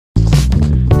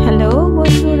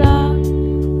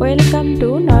Welcome to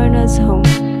নয়নাস home.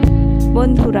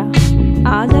 বন্ধুরা,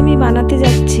 আজ আমি বানাতে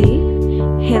যাচ্ছি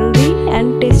healthy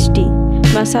and tasty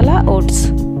masala oats.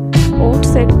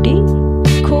 Oats একটি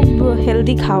খুব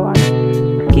হেলদি খাবার,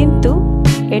 কিন্তু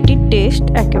এটির টেস্ট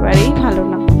একেবারেই ভালো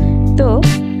না। তো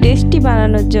টেস্টি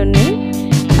বানানোর জন্য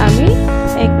আমি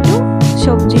একটু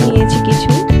সবজি নিয়েছি কিছু।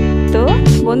 তো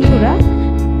বন্ধুরা,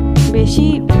 বেশি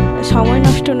সময়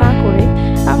নষ্ট না করে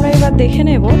আমরা এবার দেখে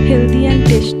নেব healthy and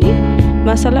tasty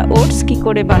masala oats কী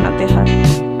করে বানাতে হয়।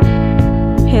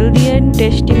 Healthy and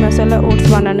tasty masala oats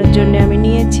বানানোর জন্য আমি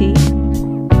নিয়েছি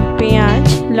পেঁয়াজ,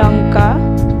 লঙ্কা,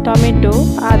 টমেটো,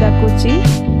 আদা কুচি,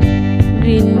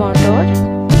 গ্রিন মটর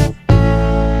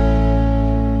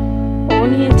ও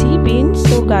নিয়েছি বিনস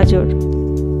ও গাজর।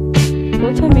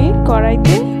 প্রথমে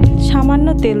কড়াইতে সামান্য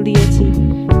তেল দিয়েছি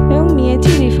এবং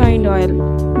নিয়েছি রিফাইন্ড অয়েল।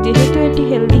 যেহেতু এটি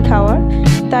হেলদি খাবার,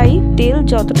 তাই তেল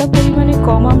যতটা পরিমাণে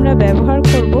কম আমরা ব্যবহার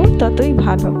করব ততই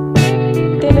ভালো।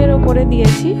 তেলের ওপরে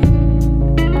দিয়েছি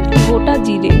গোটা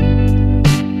জিরে।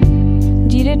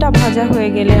 জিরেটা ভাজা হয়ে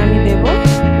গেলে আমি দেব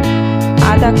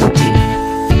আদা কুচি,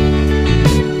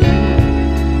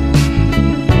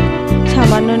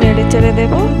 সামান্য নেড়ে চেড়ে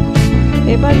দেব।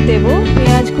 এবার দেব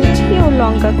পেঁয়াজ কুচি ও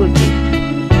লঙ্কা কুচি।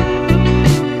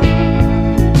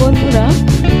 বন্ধুরা,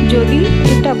 যদি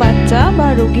এটা বাচ্চা বা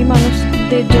রোগী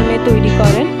মানুষদের জন্য তৈরি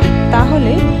করেন,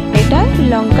 তাহলে এটা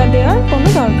লঙ্কা দেওয়ার কোনো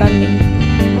দরকার নেই।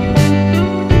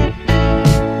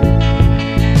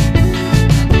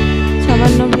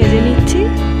 সামান্য ভেজে নিচ্ছি।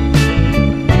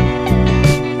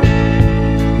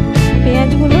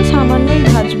 পেঁয়াজগুলো সামান্যই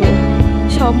ভাজবো,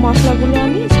 সব মশলাগুলো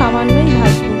আমি সামান্যই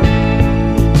ভাজবো।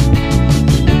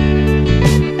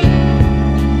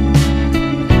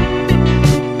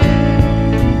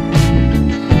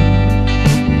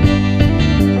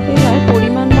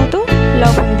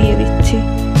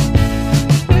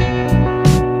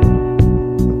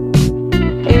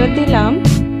 এবার দিলাম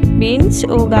বিনস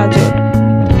ও গাজর।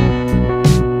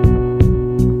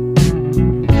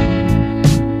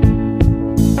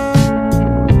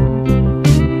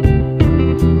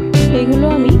 এগুলো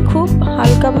আমি খুব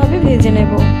হালকাভাবে ভেজে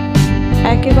নেব,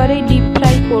 একেবারেই ডিপ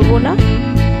ফ্রাই করব না।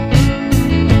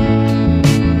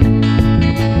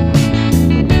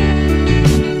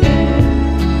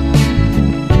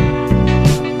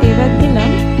 এবার দিলাম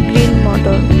গ্রিন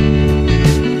মটর।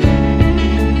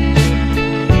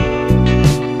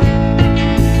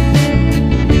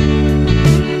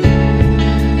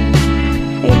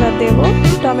 দেব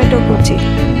টমেটো কুচি।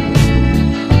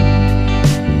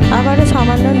 আবারও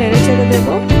সামান্য নেড়ে চেড়ে দেব।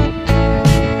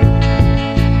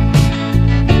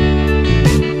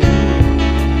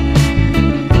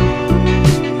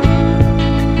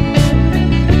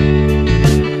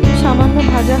 সামান্য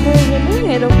ভাজা হয়ে গেলে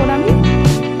এর ওপর আমি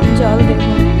জল দেব।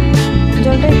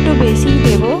 জলটা একটু বেশিই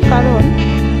দেব, কারণ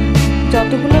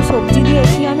যতগুলো সবজি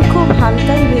দিয়েছি আমি খুব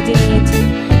হালকাই ভেজে নিয়েছি।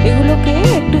 এগুলোকে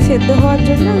একটু সেদ্ধ হওয়ার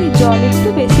জন্য আমি জল একটু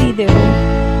বেশিই দেব।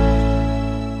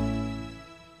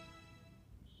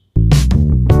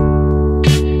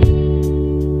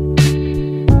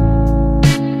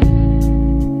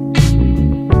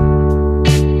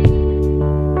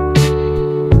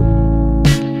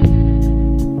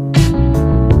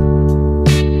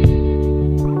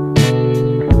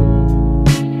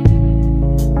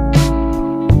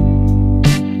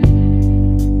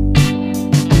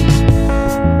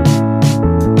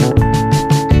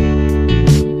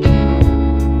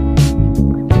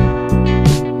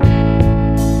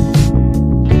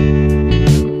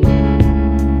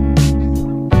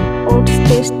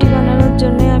 টেস্টি বানানোর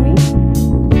জন্য আমি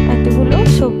এতগুলো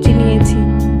সবজি নিয়েছি।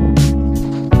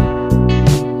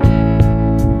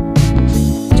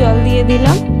 জল দিয়ে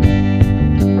দিলাম।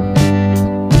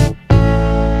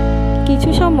 কিছু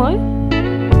সময়,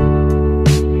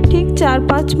 ঠিক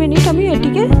 4-5 মিনিট আমি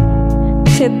এটিকে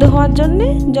সেদ্ধ হওয়ার জন্য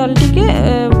জলটিকে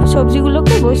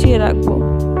সবজিগুলোকে বসিয়ে রাখবো।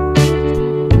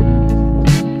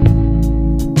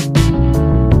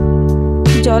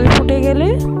 জল ফুটে গেলে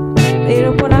এর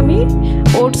ওপর আমি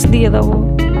ওটস দিয়ে দেবো।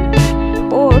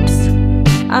 ওটস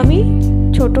আমি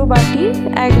ছোট বাটি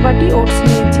 1 বাটি ওটস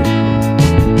নিয়েছি।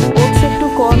 ওটস একটু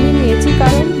কমই নিয়েছি,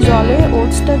 কারণ জলে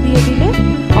ওটসটা দিয়ে দিলে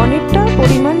অনেকটা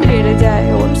পরিমাণ বেড়ে যায়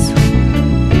ওটস।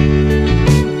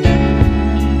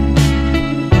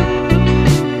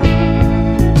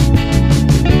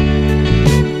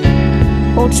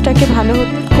 ওটসটাকে ভালো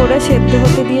করে সেদ্ধ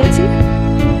হতে দিয়েছি।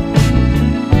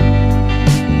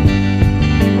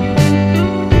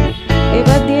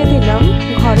 এবার দিয়ে দিলাম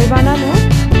ঘরে বানানো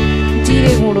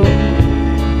জিরে গুঁড়ো।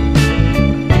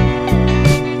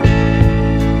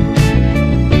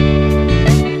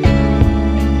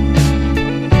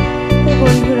 তো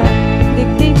বন্ধুরা,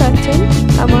 দেখতেই পাচ্ছেন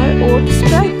আমার ওটস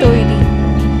প্রায় তৈরি।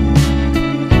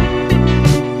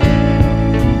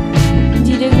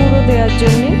 জিরে গুঁড়ো দেওয়ার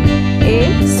জন্য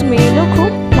এর স্মেলও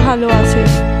খুব ভালো আসে।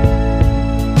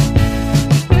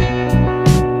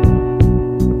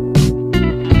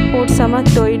 ওটস আমার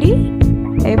তৈরি,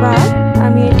 এবার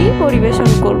আমি এটি পরিবেশন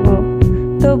করব।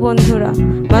 তো বন্ধুরা,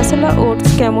 মশলা ওটস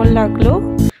কেমন লাগলো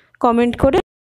কমেন্ট করে